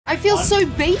I feel so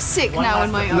basic now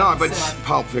in my own. No, but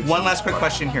Pulp Fiction. One last quick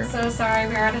question here. So sorry,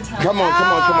 we're out of time. Come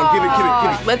on,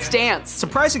 give it. Let's dance.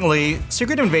 Surprisingly,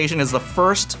 Secret Invasion is the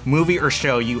first movie or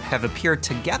show you have appeared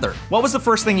together. What was the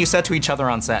first thing you said to each other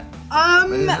on set?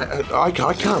 I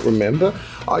can't remember.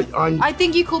 I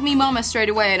think you called me mama straight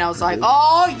away, and I was like,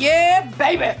 oh yeah,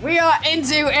 baby, we are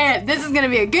into it. This is gonna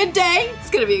be a good day. It's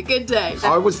gonna be a good day.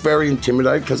 I was very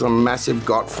intimidated because I'm a massive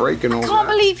got freak and all that. I can't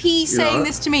believe he's saying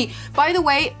this to me. By the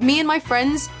way, me and my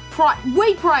friends,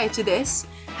 way prior to this,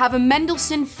 have a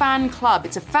Mendelsohn fan club.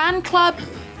 It's a fan club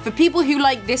for people who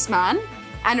like this man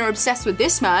and are obsessed with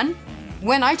this man.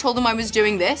 When I told them I was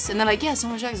doing this, and they're like, yeah,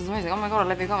 Samuel Jackson's amazing. Oh my God,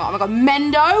 Olivia Colman. Oh my God,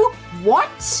 Mendo?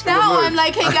 What? Now I'm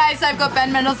like, hey guys, I've got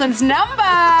Ben Mendelsohn's number.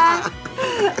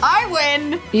 I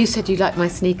win. You said you liked my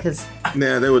sneakers.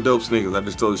 Yeah, they were dope sneakers. I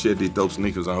just told her she had these dope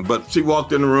sneakers on. But she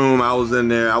walked in the room, I was in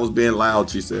there, I was being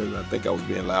loud, she said. I think I was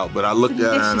being loud. But I looked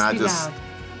at her and I just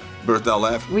burst out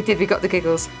laughing. We did, we got the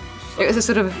giggles. It was a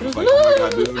sort of... It was like, oh my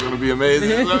God, this is gonna be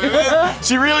amazing.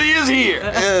 She really is here.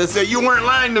 Yeah, so you weren't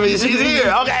lying to me, she's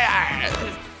here. Okay.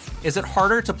 Is it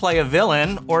harder to play a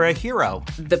villain or a hero?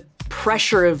 The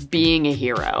pressure of being a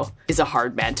hero is a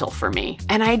hard mantle for me.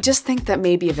 And I just think that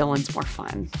maybe a villain's more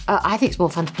fun. I think it's more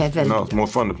fun to play a villain. No, it's more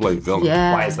fun to play a villain.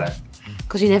 Yeah. Why is that?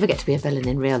 Because you never get to be a villain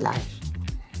in real life,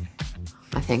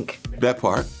 I think. That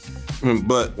part.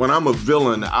 But when I'm a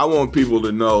villain, I want people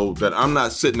to know that I'm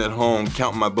not sitting at home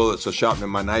counting my bullets or sharpening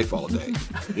my knife all day.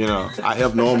 You know, I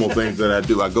have normal things that I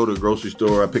do. I go to the grocery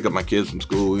store, I pick up my kids from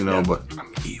school, you know, but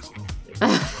I'm evil.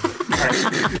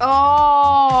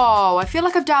 Oh, I feel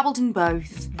like I've dabbled in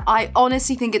both. I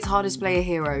honestly think it's harder to play a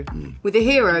hero. With a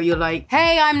hero, you're like,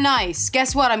 hey, I'm nice.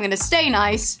 Guess what? I'm gonna stay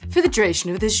nice for the duration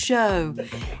of this show.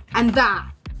 And that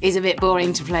is a bit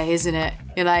boring to play, isn't it?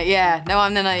 You're like, yeah, no,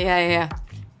 I'm the nice, yeah.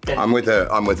 I'm with her.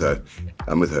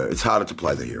 It's harder to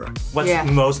play the hero.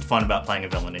 What's most fun about playing a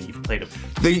villain, and you've played a...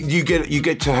 You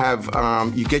get to have,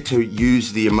 you get to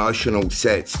use the emotional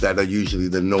sets that are usually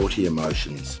the naughty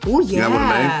emotions. Oh yeah. You know what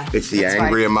I mean? It's the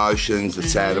angry emotions, the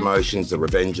sad emotions, the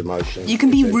revenge emotions. You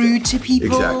can be rude to people.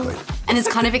 Exactly. And it's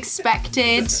kind of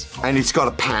expected. And it's got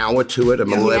a power to it, a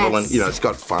malevolent, you know, it's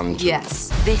got fun to it. Yes.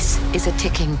 This is a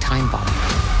ticking time bomb.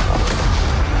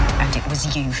 And it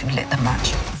was you who lit the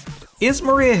match. Is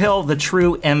Maria Hill the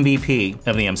true MVP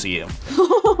of the MCU?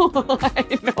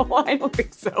 No, I don't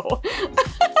think so.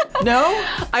 No?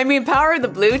 I mean, power of the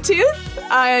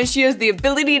Bluetooth. She has the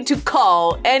ability to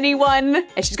call anyone,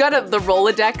 and she's got the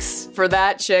Rolodex for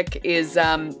that chick is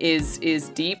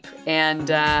deep, and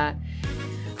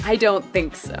I don't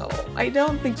think so. I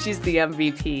don't think she's the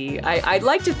MVP. I'd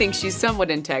like to think she's somewhat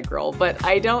integral, but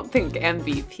I don't think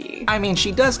MVP. I mean,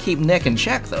 she does keep Nick in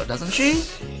check, though, doesn't she?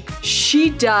 She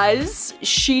does,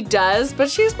 but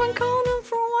she's been calling him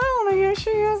for a while, and I guess she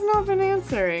has not been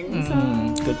answering.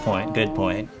 So. Good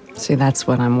point. See, that's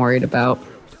what I'm worried about.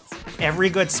 Every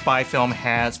good spy film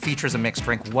features a mixed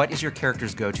drink. What is your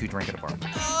character's go-to drink at a bar?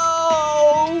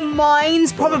 Oh,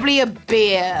 mine's probably a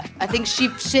beer. I think she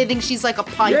thinks she's like a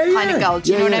pint kind of girl.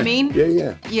 Do you know what I mean?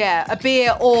 Yeah. Yeah, a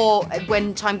beer, or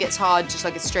when time gets hard, just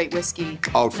like a straight whiskey.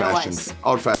 Old-fashioned.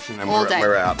 Old-fashioned, and All day.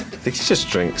 we're out. I think she just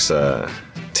drinks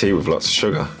tea with lots of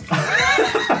sugar.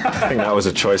 I think that was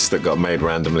a choice that got made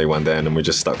randomly one day, and then we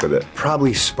just stuck with it.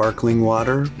 Probably sparkling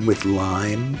water with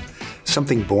lime.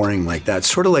 Something boring like that.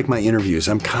 Sort of like my interviews.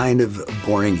 I'm kind of a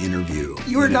boring interview.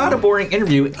 You are not a boring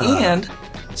interview, and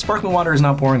sparkling water is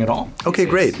not boring at all. Okay,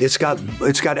 great. It's got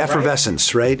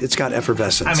effervescence, right? It's got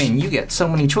effervescence. I mean, you get so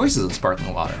many choices of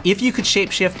sparkling water. If you could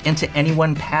shapeshift into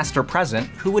anyone past or present,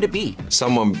 who would it be?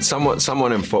 Someone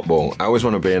in football. I always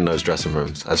want to be in those dressing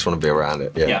rooms. I just want to be around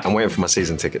it. Yeah. I'm waiting for my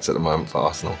season tickets at the moment for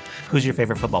Arsenal. Who's your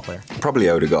favorite football player? Probably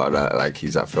Odegaard. I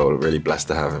feel really blessed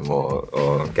to have him,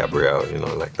 or Gabriel. You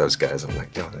know, like those guys. I'm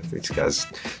like, yo, these guys.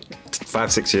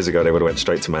 5-6 years ago, they would have went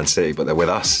straight to Man City, but they're with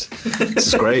us. This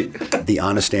is great. The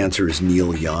honest answer is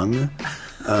Neil Young.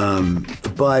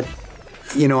 But,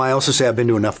 you know, I also say I've been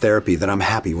to enough therapy that I'm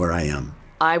happy where I am.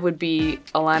 I would be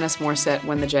Alanis Morissette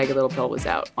when the Jagged Little Pill was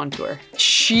out on tour.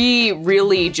 She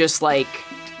really just like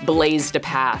blazed a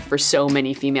path for so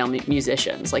many female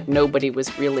musicians. Like nobody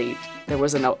was really, there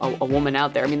wasn't a woman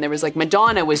out there. I mean, there was like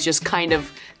Madonna was just kind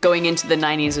of going into the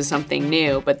 90s with something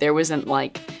new, but there wasn't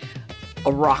like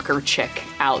a rocker chick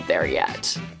out there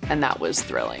yet. And that was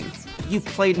thrilling. You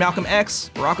played Malcolm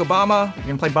X, Barack Obama, you're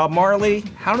gonna play Bob Marley.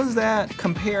 How does that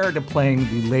compare to playing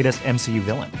the latest MCU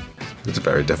villain? It's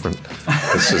very different.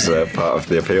 It's just part of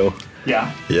the appeal.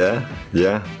 Yeah. Yeah,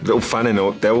 yeah. They're all fun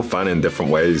in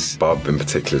different ways. Bob, in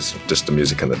particular, just the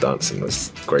music and the dancing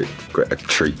was great, a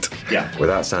treat. Yeah.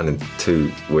 Without sounding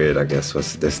too weird, I guess, or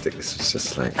sadistic, this was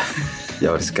just like,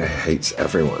 yo, this guy hates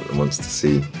everyone and wants to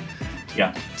see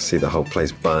the whole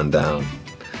place burn down.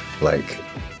 Like,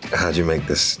 how do you make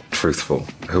this truthful?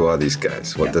 Who are these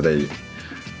guys? What do they,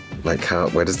 like,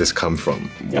 where does this come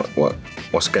from? Yeah.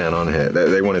 What's going on here?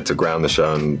 They wanted to ground the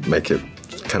show and make it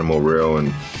kind of more real,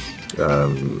 and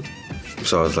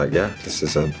so I was like, yeah, this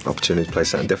is an opportunity to play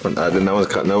something different.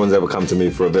 No one's ever come to me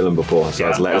for a villain before, so I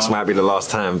was like, this might be the last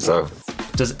time. So,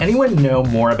 does anyone know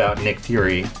more about Nick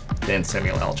Fury than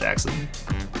Samuel L. Jackson?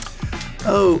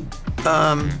 Oh,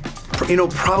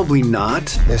 probably not.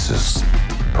 This is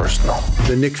personal.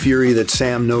 The Nick Fury that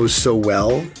Sam knows so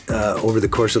well over the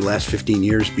course of the last 15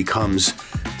 years becomes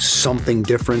something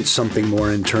different, something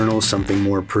more internal, something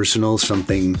more personal,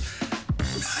 something,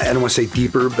 I don't want to say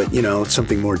deeper, but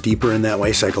something more deeper in that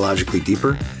way, psychologically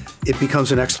deeper. It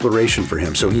becomes an exploration for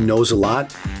him. So he knows a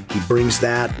lot. He brings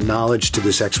that knowledge to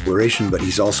this exploration, but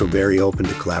he's also very open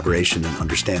to collaboration and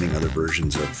understanding other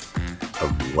versions of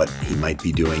what he might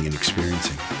be doing and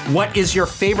experiencing. What is your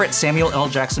favorite Samuel L.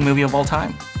 Jackson movie of all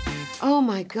time? Oh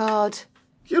my God.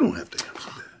 You don't have to answer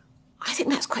that. I think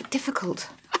that's quite difficult.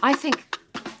 I think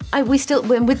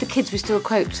when with the kids, we still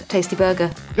quote Tasty Burger.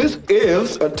 This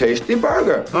is a tasty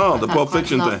burger. Oh, the Pulp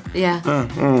Fiction thing. Yeah.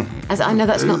 I know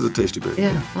that's It not. is a tasty burger.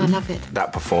 Yeah, I love it.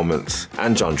 that performance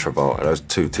and John Travolta, those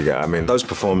two together, I mean, those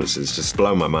performances just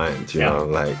blow my mind, you know?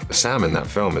 Like, Sam in that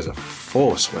film is a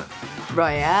force, man.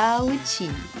 Royale with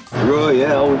cheese.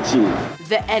 Royale with cheese.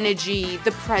 The energy,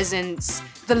 the presence,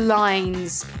 the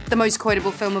lines, the most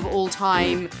quotable film of all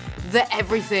time, the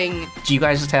everything. Do you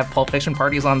guys just have Pulp Fiction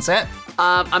parties on set?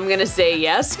 I'm gonna say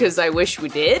yes, because I wish we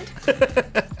did.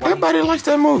 Everybody likes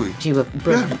that movie. You were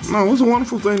brilliant. Yeah, no, it was a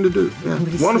wonderful thing to do. Yeah.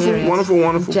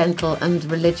 Wonderful. Gentle and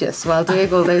religious while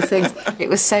doing all those things. It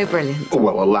was so brilliant.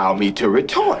 Well, allow me to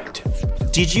retort.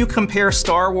 Did you compare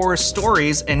Star Wars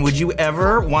stories, and would you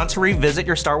ever want to revisit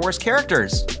your Star Wars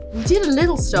characters? We did a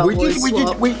little Star Wars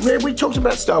swap. We talked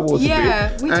about Star Wars a bit.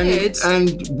 Yeah, we did.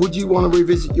 And would you want to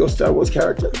revisit your Star Wars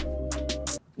character?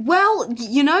 Well,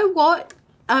 you know what?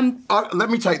 Let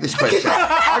me take this question.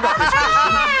 I got this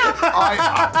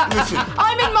question. Listen.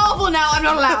 I'm in Marvel now. I'm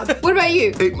not allowed. What about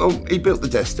you? He built the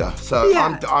Death Star, so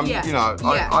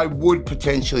I would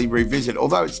potentially revisit,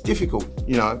 although it's difficult,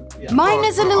 Mine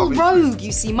is a little rogue,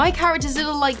 you see. My character's a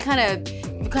little like kind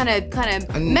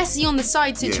of messy on the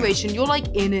side situation. Yeah. You're like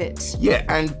in it. Yeah,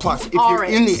 and plus, if you're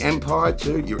in the Empire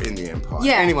too, you're in the Empire.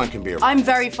 Yeah. Anyone can be a rebel. I'm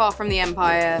very far from the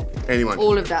Empire.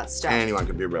 All of that stuff. Anyone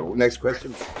can be a rebel. Next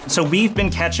question. So we've been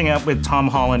catching up with Tom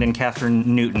Holland and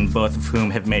Catherine Newton, both of whom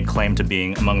have made claim to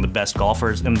being among the best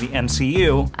golfers in the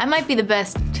MCU. I might be the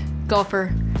best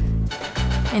golfer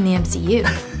in the MCU.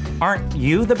 Aren't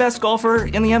you the best golfer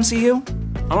in the MCU?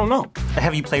 I don't know.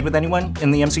 Have you played with anyone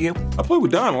in the MCU? I played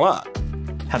with Don a lot.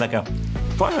 How'd that go?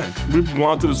 Fine. We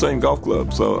belong to the same golf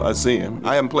club, so I see him.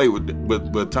 I haven't played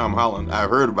with Tom Holland. I've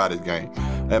heard about his game.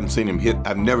 I haven't seen him hit.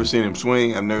 I've never seen him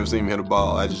swing. I've never seen him hit a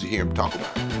ball. I just hear him talk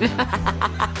about it.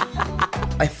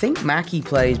 I think Mackie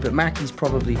plays, but Mackie's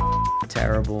probably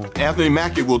terrible. Anthony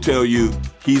Mackie will tell you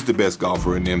he's the best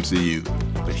golfer in the MCU,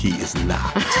 but he is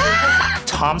not.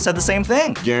 Tom said the same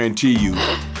thing. Guarantee you,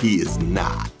 he is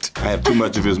not. I have too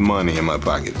much of his money in my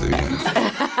pocket, to be honest.